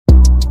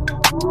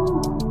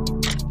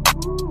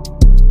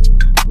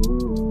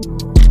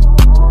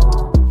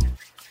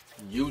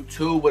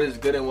YouTube, what is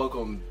good, and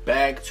welcome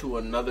back to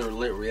another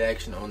lit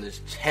reaction on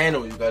this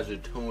channel. You guys are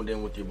tuned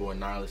in with your boy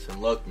Nihilus,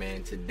 and look,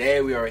 man,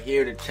 today we are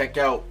here to check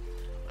out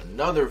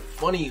another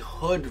funny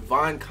hood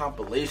Vine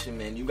compilation,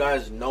 man. You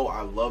guys know I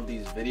love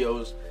these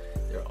videos.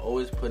 They're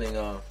always putting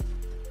a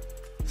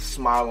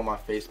smile on my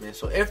face, man.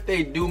 So if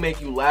they do make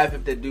you laugh,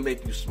 if they do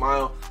make you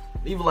smile,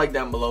 leave a like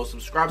down below.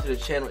 Subscribe to the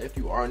channel if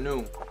you are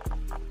new.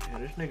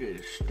 Man, this nigga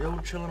is still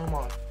chilling on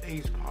my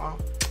face,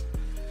 pop.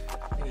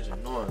 Nigga's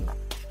annoying.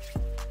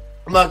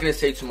 I'm not gonna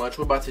say too much.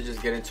 We're about to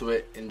just get into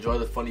it. Enjoy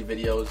the funny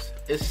videos.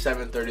 It's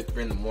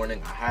 7:33 in the morning.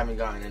 I haven't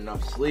gotten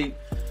enough sleep.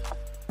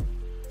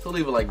 So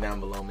leave a like down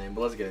below, man.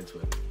 But let's get into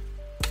it.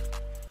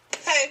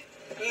 Hey.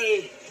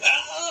 Hey.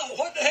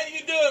 What the hell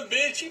you doing,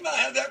 bitch? You might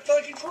have that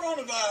fucking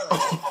coronavirus.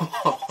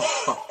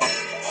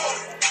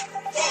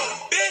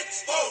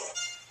 Bitch.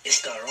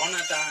 It's corona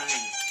time.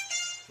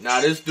 Nah,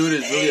 this dude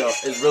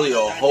is really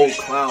a whole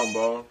clown,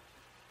 bro.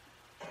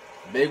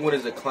 Big one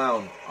is a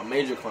clown, a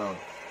major clown.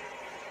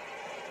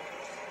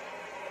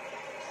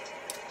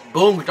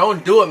 Boom,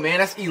 don't do it, man.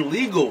 That's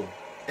illegal.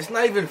 It's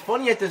not even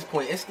funny at this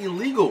point. It's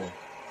illegal.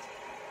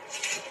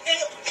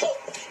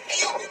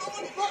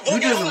 You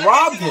just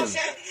robbed him.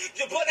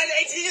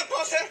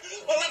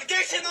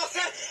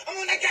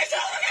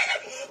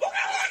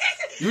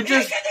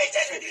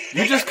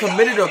 You just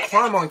committed a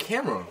crime on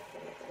camera.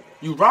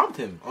 You robbed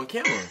him on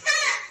camera.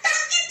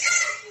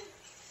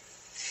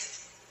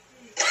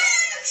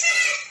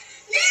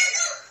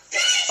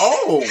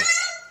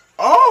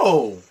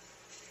 Oh.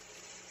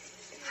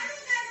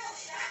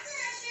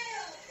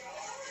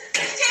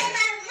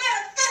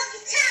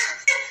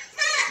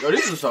 Yo,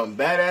 these are some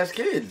badass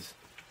kids.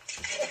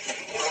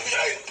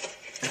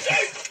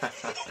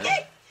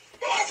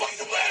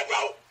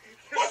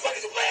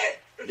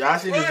 Yo, I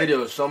seen this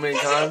video so many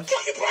times.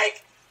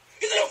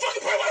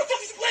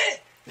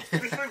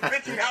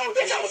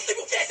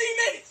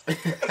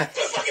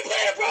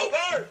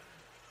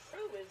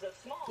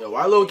 Yo,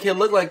 why little kid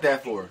look like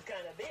that for?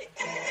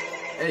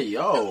 Hey,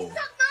 yo.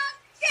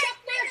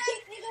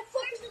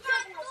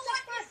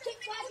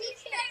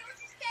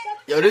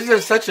 Yo, this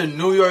is such a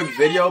New York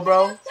video,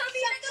 bro.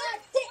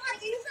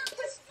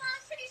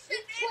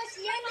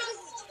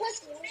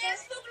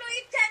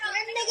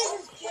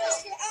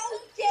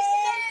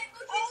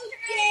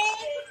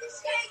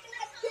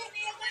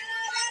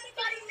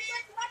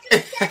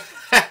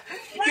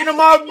 You know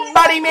my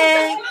body,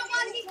 man.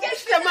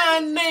 That's my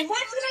name.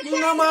 You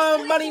know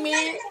my body,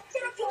 man.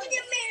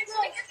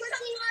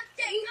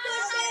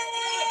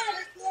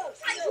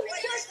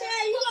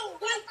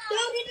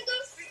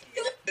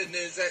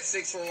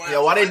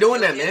 Yo, why they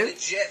doing that, man? The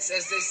Jets,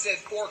 as they said,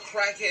 4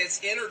 crackheads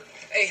entered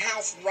a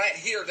house right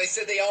here. They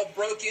said they all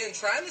broke in,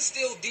 trying to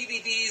steal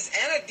DVDs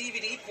and a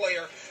DVD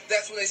player.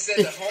 That's when they said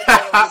the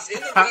homeowner was in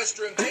the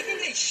restroom taking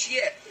a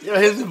shit. Yo,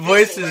 his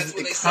voice is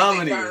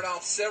comedy. They fired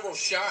off several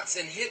shots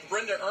and hit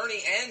Brenda,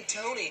 Ernie, and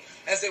Tony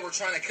as they were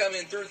trying to come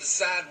in through the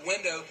side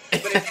window.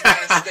 But if you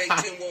guys stay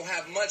tuned, we'll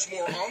have much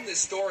more on this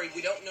story.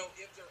 We don't know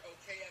if they're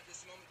okay at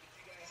this moment, but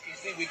you guys can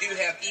see we do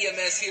have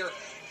EMS here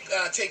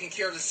taking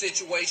care of the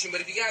situation.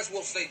 But if you guys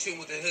will stay tuned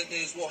with the hood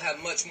news, we'll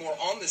have much more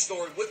on this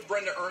story with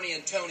Brenda, Ernie,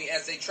 and Tony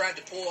as they tried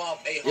to pull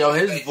off a Yo,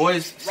 his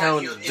voice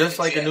sounds just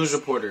like a news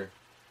reporter.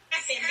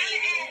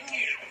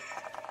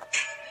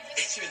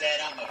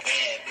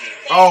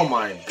 Oh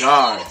my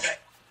god.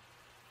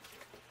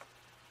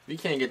 We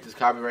can't get this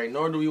copyright,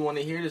 nor do we want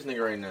to hear this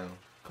nigga right now.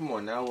 Come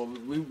on now,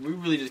 we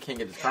really just can't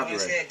get this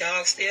copyright.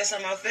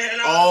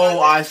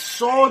 Oh, I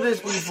saw this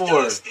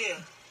before.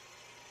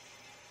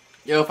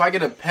 Yo, if I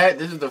get a pet,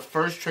 this is the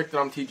first trick that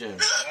I'm teaching him.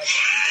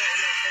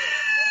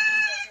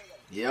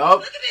 Yup.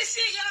 Look at this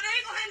shit, y'all. They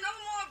ain't gonna have no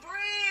more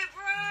bread,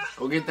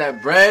 bro. Go get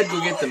that bread,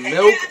 go get the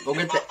milk, go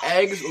get the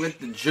eggs, go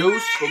get the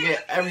juice, go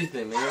get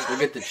everything, man. Go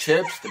get the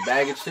chips, the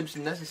bag of chips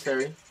if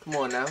necessary. Come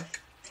on now.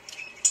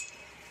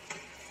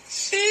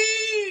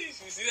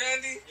 Jeez. You see that,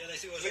 Andy? Yeah,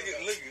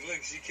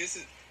 look, she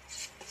kisses.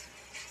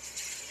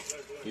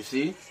 You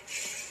see?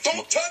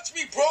 Don't touch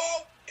me, bro.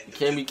 You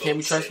can't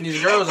be trusting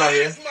these girls out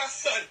here.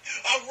 Right.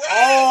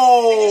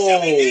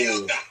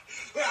 Oh!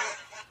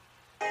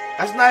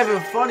 That's not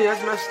even funny.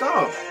 That's messed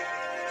up.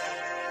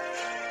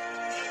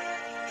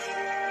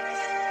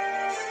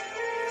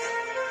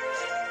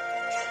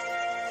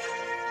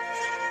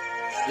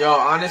 Yo,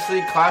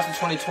 honestly, class of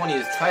 2020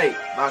 is tight.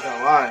 Not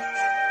gonna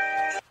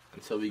lie.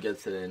 Until we get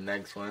to the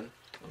next one.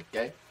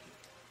 Okay?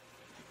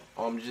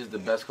 Just the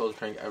best clothes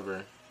prank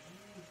ever.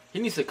 He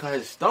needs to cut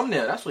his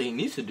thumbnail. That's what he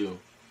needs to do.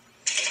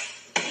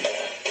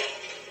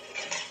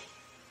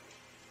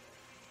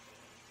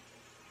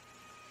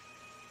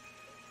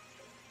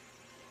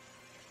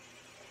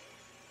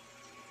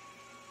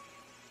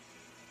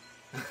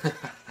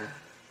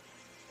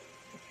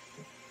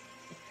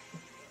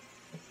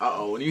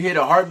 Uh-oh, when you hear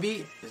the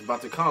heartbeat, it's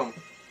about to come.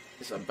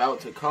 It's about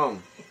to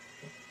come.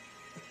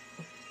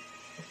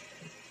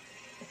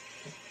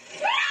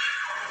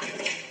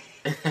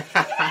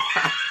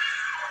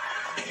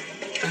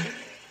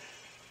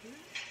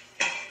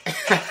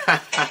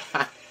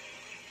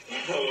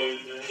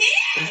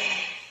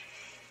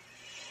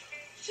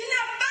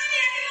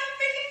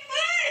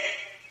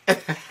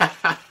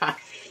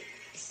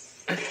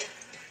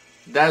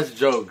 That's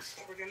jokes.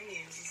 We're gonna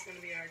use. It's gonna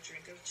be our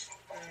drink of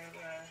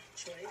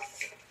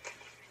choice,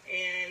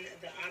 and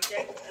the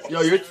object of the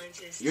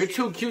challenge is you're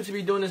too cute to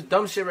be doing this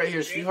dumb shit right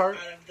here, sweetheart.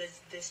 Out of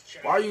this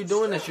jar. Why are you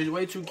doing this? You're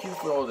way too cute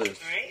for all this.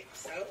 All right.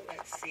 So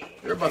let's see.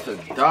 You're about to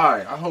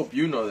die. I hope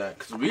you know that,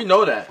 cause we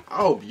know that. I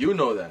hope you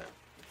know that.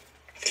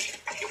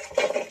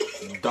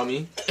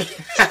 Dummy.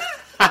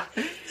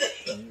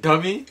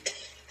 Dummy.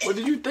 What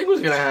did you think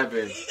was gonna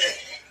happen?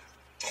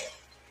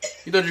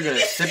 You thought you were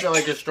gonna sip it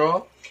like a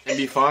straw and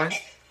be fine?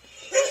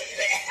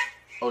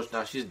 Oh,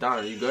 now she's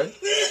dying. Are you good?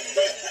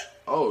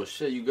 Oh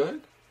shit, you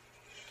good?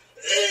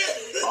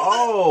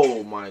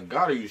 Oh my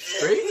god, are you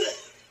straight?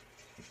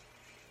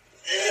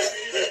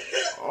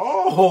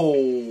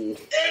 Oh.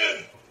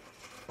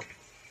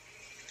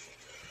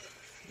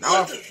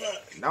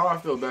 Now I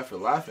feel bad for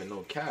laughing. No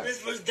cap.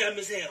 This was dumb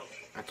as hell.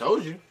 I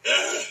told you.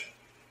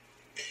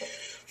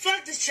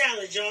 Fuck this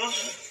challenge, y'all.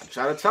 I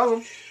tried to tell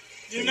him.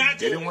 Do not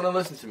do didn't it. want to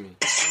listen to me.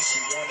 She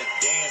wanna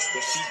dance,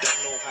 but she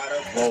don't know how to.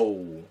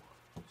 Whoa.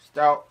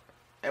 Stout.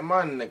 And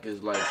my neck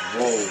is like,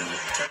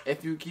 whoa.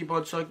 If you keep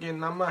on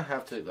chucking, I might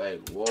have to,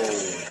 like, whoa.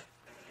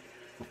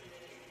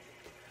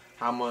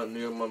 How much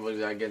New York motherfuckers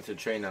gotta get into the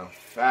train now?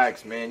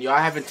 Facts, man. Yo,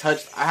 I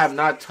have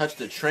not touched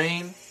the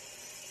train.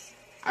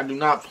 I do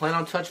not plan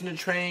on touching the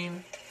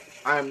train.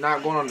 I am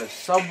not going on the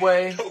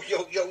subway. Yo.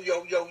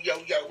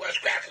 What's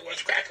cracking?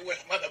 What's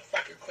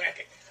motherfucking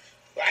cracking?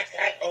 Like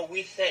that, oh,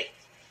 we say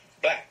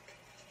black,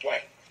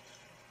 white,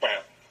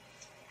 brown,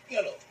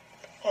 yellow,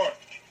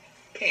 orange,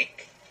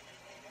 pink,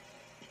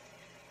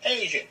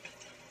 Asian.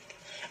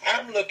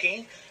 I'm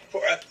looking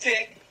for a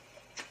thick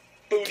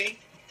booty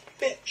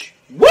bitch.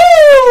 Woo!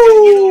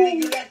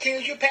 You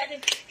Latinos, you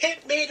packing?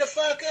 Hit me the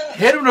fuck up.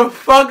 Hit him the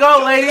fuck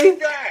up, lady.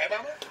 Drive,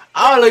 mama.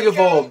 I'm looking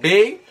for a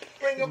big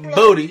Bring a blow.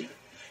 booty.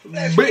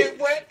 Let's Bitch. get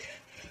wet.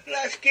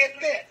 Let's get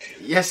lit.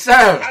 Yes, sir.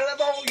 I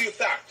love all you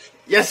thoughts.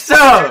 Yes,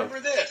 sir. Remember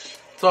this.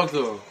 Talk to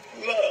him.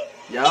 Love.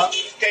 Yup.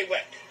 Stay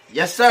wet.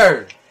 Yes,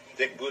 sir.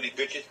 Thick booty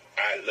bitches,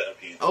 I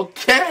love you.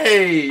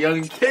 Okay,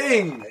 young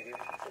king.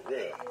 For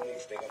real.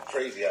 Niggas think I'm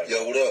crazy out here.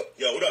 Yo, what up?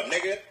 Yo, what up,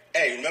 nigga?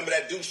 Hey, remember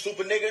that dude,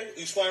 super nigga?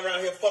 He was flying around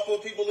here fucking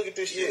with people? Look at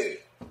this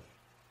shit.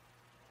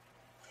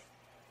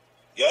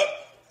 Yeah. Yup.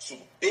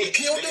 Super big. You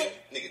killed nigga. him?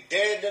 Nigga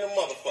dead than a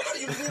motherfucker. How do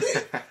you do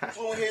that?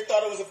 Flew in here,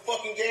 thought it was a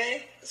fucking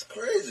game. That's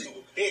crazy. Bitch,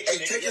 Hey,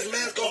 nigga, take his that's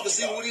mask what off to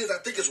see I'm who it is. I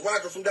think it's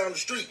Roger from down the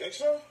street. Think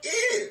so?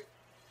 Yeah.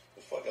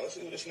 Well, fuck it. Let's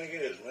see who this nigga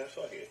is, man.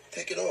 Fuck it.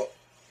 Take it off.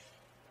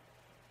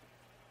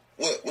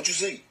 What? What you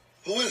see?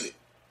 Who is it?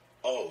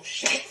 Oh,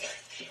 shit.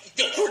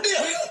 Who did?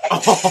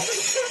 Everybody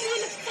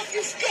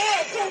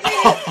calm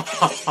down.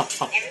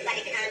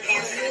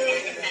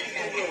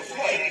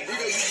 Rito, you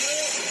good?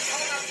 Oh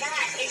my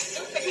God, it's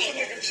super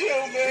nigga.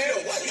 Chill, man. Rito,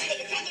 what?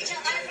 Nigga, can I get your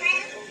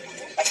autograph?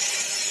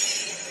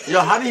 Yo,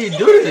 how did he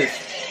do this?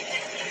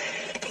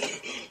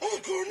 Oh,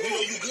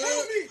 Cornell, you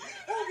good?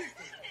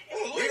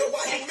 Rito,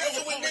 why you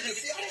messing with niggas?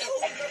 See how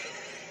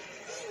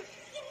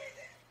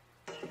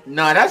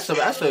Nah, that's a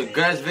good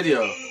ass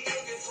video.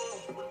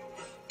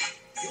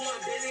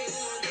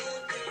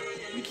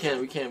 We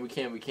can't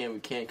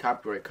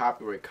copyright.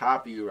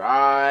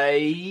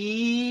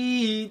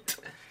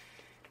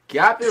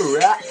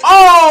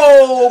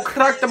 Oh,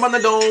 cracked him on the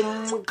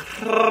dome.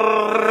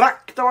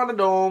 Cracked him on the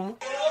dome.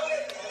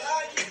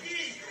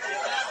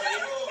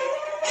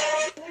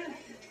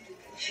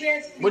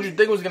 What'd you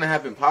think was gonna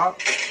happen, Pop?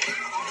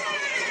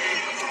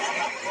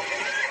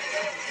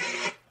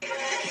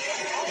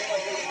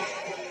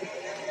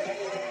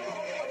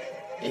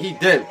 And he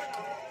did.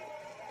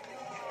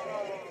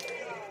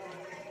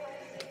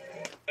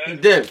 He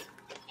did.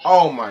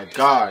 Oh my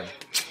God.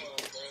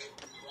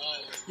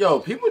 Yo,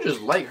 people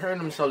just like hurting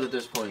themselves at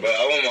this point. Bro,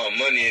 I want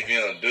my money if you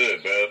don't do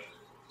it, bro.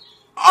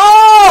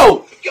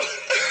 Oh!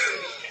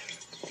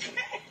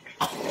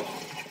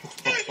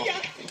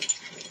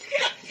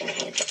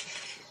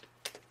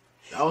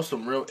 That was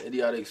some real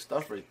idiotic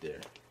stuff right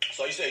there.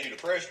 So you say you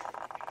depressed?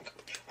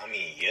 I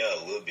mean, yeah,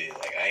 a little bit.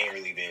 Like, I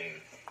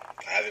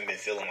haven't been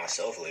feeling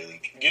myself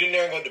lately. Get in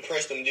there and go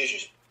depress them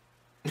dishes.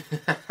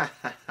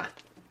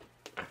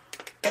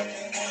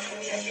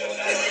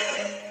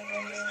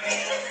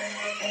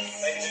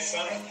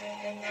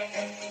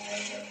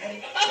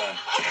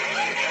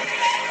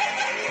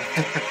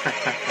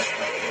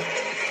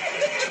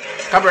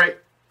 Copyright.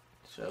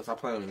 So stop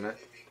playing with me, man.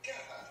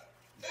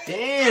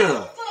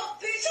 Damn.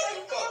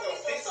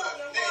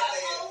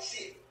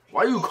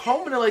 Why you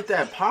combing it like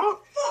that,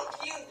 Pop?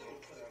 Fuck you.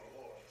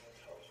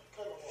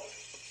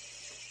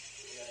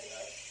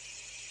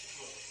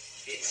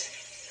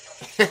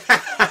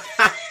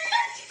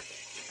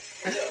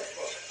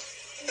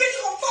 Bitch,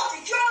 gonna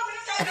fucking drive me.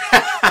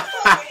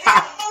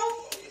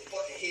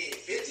 Fucking head,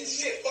 bitch. This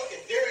shit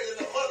fucking dirty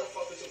than a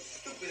motherfucker. So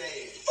stupid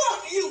ass.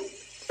 Fuck you.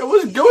 Yo,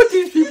 what's good with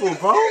these people,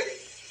 bro? God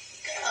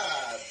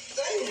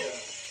damn.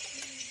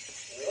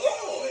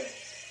 Lord.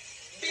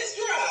 Bitch,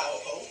 drive,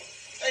 ho.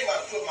 I ain't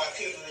about to put my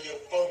clip in your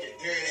fucking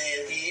dirty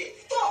ass head.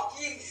 Fuck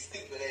you,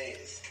 stupid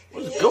ass.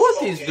 What's good with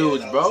these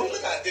dudes, bro?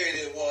 Look how dirty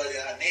this water is,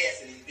 how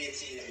nasty these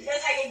bitches is.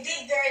 That's how your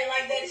dick dirty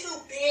like that too,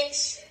 bitch.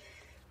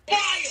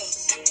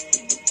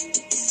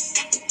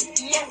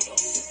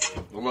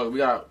 Look, we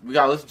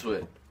gotta listen to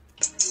it.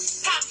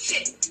 Pop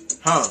shit.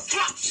 Huh?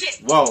 Drop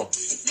shit. Whoa.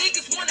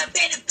 Niggas wanna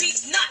bet a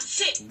beast, not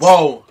shit.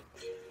 Whoa.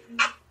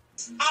 I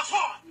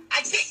hard.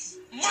 I get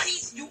money.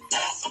 You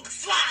all up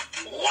slide.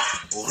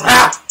 Wow.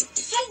 Rah.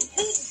 So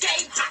who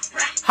game hot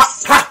rap? Ha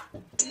ha.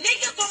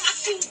 Niggas on my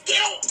shoes, get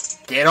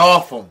off. Get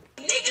off them.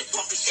 Niggas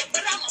talking shit,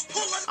 but I'ma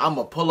pull up.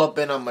 I'ma pull up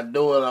and I'ma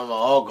do it.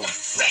 I'ma hug them.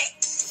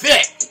 Fit.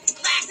 Fit.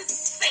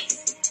 Glasses, face,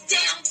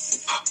 down,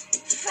 up,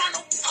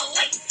 frontal, a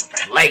lace.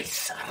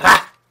 Lace.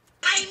 Rah.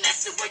 I ain't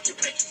messing with you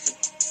bitches.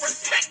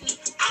 Respect me.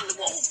 I'm the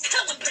one who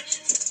killing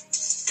bitches.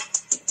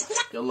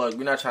 Yo, look,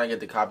 we're not trying to get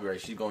the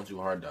copyright. She's going too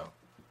hard though.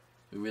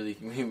 We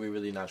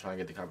really not trying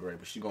to get the copyright,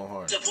 but she's going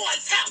hard. The boy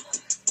tell him.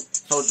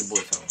 Soldier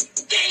Boy tell him.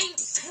 Game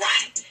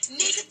right.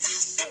 Nigga,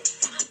 that's so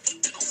fine.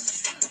 People on the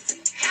phone.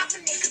 Half a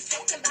nigga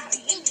talking about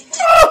it anyway.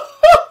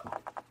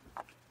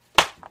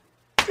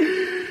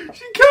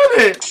 She killed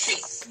it.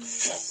 Shit.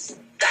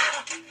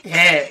 Got her.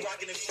 Yeah.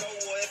 Rocking the show,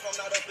 or if I'm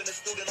not up in the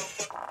studio, I'm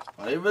fucking.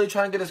 Oh, they really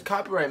trying to get us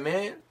copyright,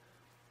 man.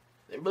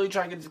 They really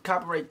trying to get this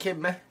copyright kid,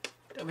 man.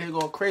 They over here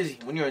going crazy.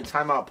 When you're in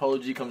timeout, Polo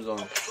G comes on.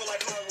 So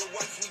like her,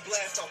 once we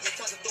blast off, we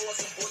tried to throw us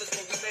some bullets,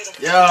 but we made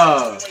them.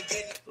 Yeah.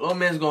 Little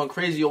man's going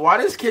crazy. Yo, why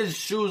this kid's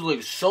shoes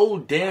look so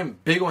damn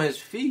big on his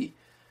feet?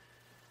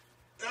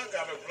 I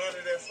got a blunt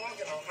of that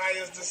funk and I'm high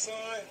as the sun.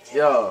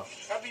 Yeah.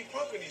 I be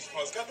pumping these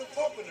punks. Got the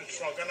pump in the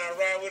trunk and I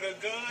ride with a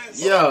gun.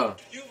 So Yeah.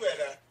 You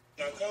better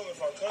not come.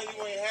 If I come,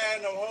 you ain't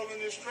hiding. I'm holding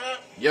this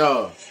strap.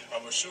 Yeah.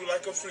 I'ma shoot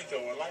like a free throw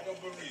and like a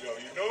burrito.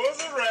 You know it's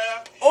a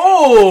rap.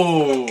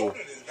 Oh.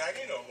 Holding this back.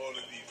 Ain't no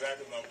holding these back.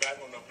 Cause I'm back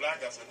on the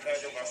block. Got some crack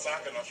in my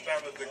sock and I'm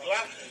strapped at the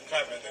Glock.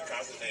 Clap at the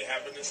concert. They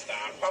happen to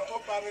stop. Pop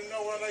up out of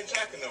nowhere like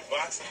Jack in the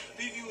Box.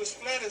 Leave you as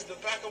flat as the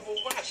back of a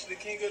watch. The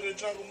king of the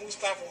jungle,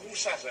 Mustafa, who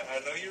shot you? I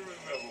know you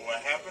remember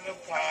what happened to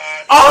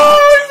Pod. Oh,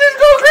 this is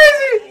go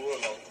crazy. Pull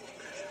up.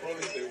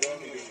 Police, they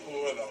want me to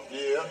pull up.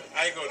 Yeah.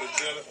 I ain't go to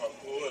jail if I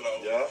pull up.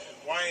 Yeah.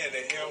 Why in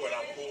the hell would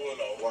I pull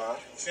up? Why?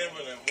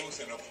 Timberland boots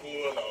in a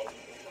pull up.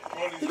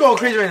 Police, You going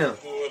crazy right now.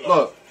 pull up.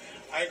 Look.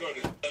 I ain't go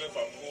to jail if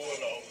I pull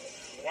up.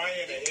 Why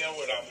in the hell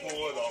would I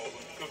pull up?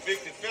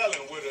 Convicted felon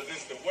with a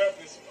list of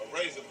weapons, a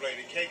razor blade,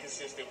 and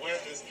K-consistent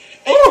weapons,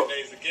 8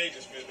 days of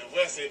gauges, Mr.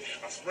 Wesson.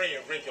 I spray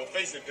and break your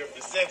face in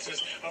different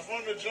sections. I'm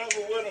from the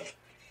jungle with him.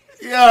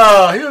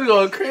 Yo, he was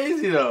going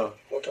crazy though.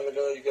 What kind of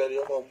gun you got in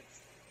your home?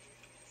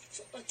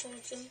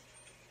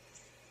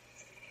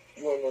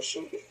 You wanna go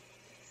shoot it?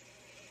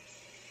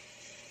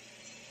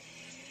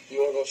 You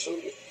wanna go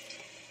shoot it?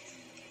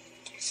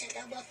 Shut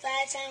up about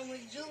 5 times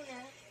with you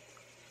now.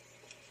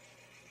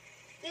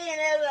 Then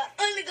I was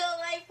undergo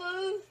like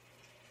food.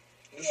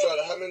 You shot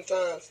it how many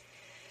times?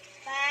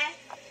 5.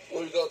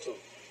 Where you go to?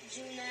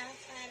 Juvenile,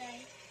 5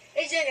 days.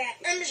 They just got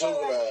undergo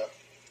like Juvenile.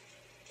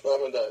 What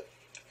happened that?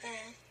 5.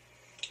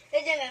 They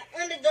just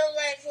got undergo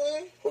like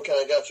food. What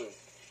kind got you?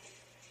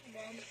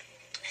 Mama,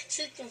 I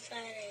took them 5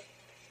 days.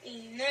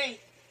 In night.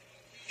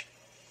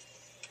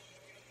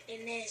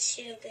 And that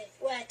shit up there.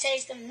 Boy, I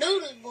taste them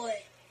noodles,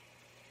 boy.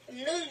 Them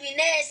noodles be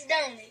nasty,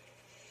 don't they?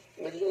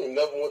 Nigga, you ain't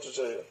never went to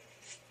jail.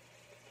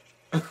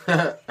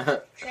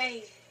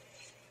 Crazy.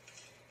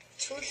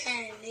 2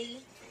 times, nigga.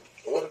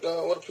 What a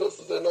gun, what a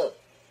pistol there now?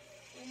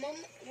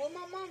 With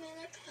my mama in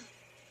that car.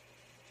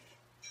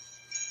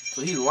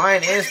 So he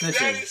lying and snitching.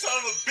 Daddy, son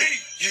of a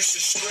beat. You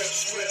should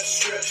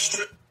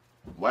strip.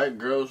 White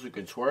girls who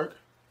can twerk.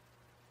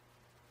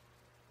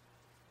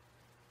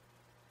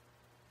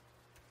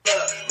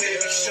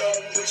 Baby, show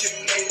me what you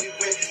made it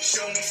with.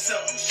 Show me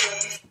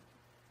something.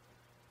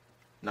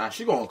 Nah,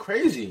 she going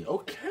crazy.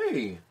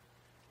 Okay.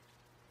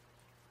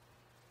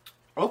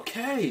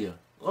 Okay.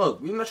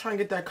 Look, we're not trying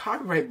to get that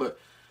copyright, but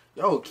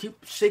yo,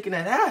 keep shaking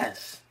that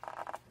ass.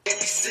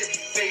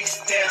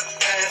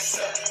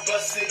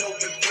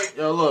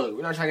 Yo, look,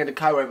 we're not trying to get the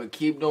copyright, but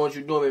keep doing what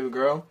you're doing, baby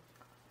girl.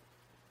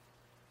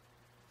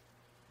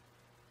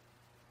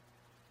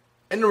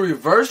 In the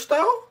reverse,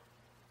 though?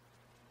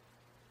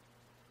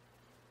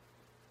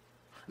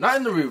 Not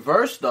in the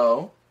reverse,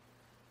 though.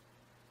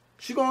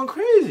 She going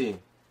crazy.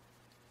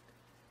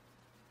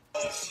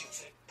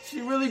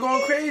 She really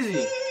going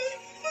crazy.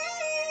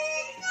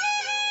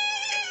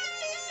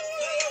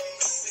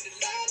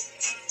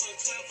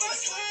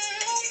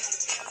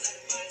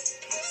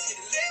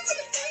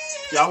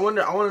 Yeah, I want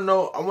to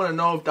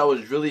know if that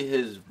was really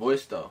his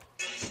voice though.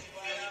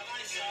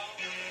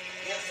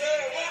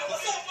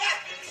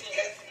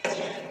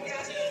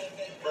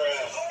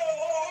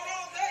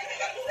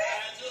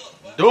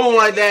 Do him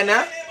like that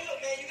now.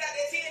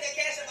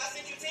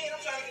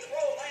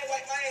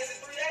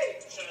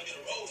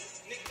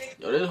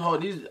 Yo,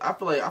 I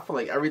feel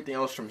like everything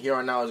else from here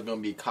on out is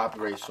gonna be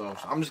copyright songs.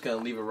 So I'm just gonna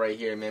leave it right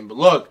here, man. But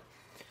look,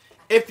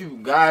 if you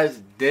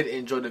guys did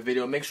enjoy the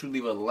video, make sure to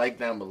leave a like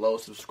down below.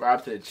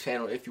 Subscribe to the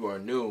channel if you are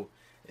new.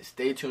 And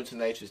stay tuned to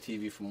Nitrous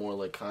TV for more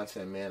like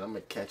content, man. I'm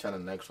gonna catch you on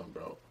the next one,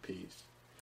 bro. Peace.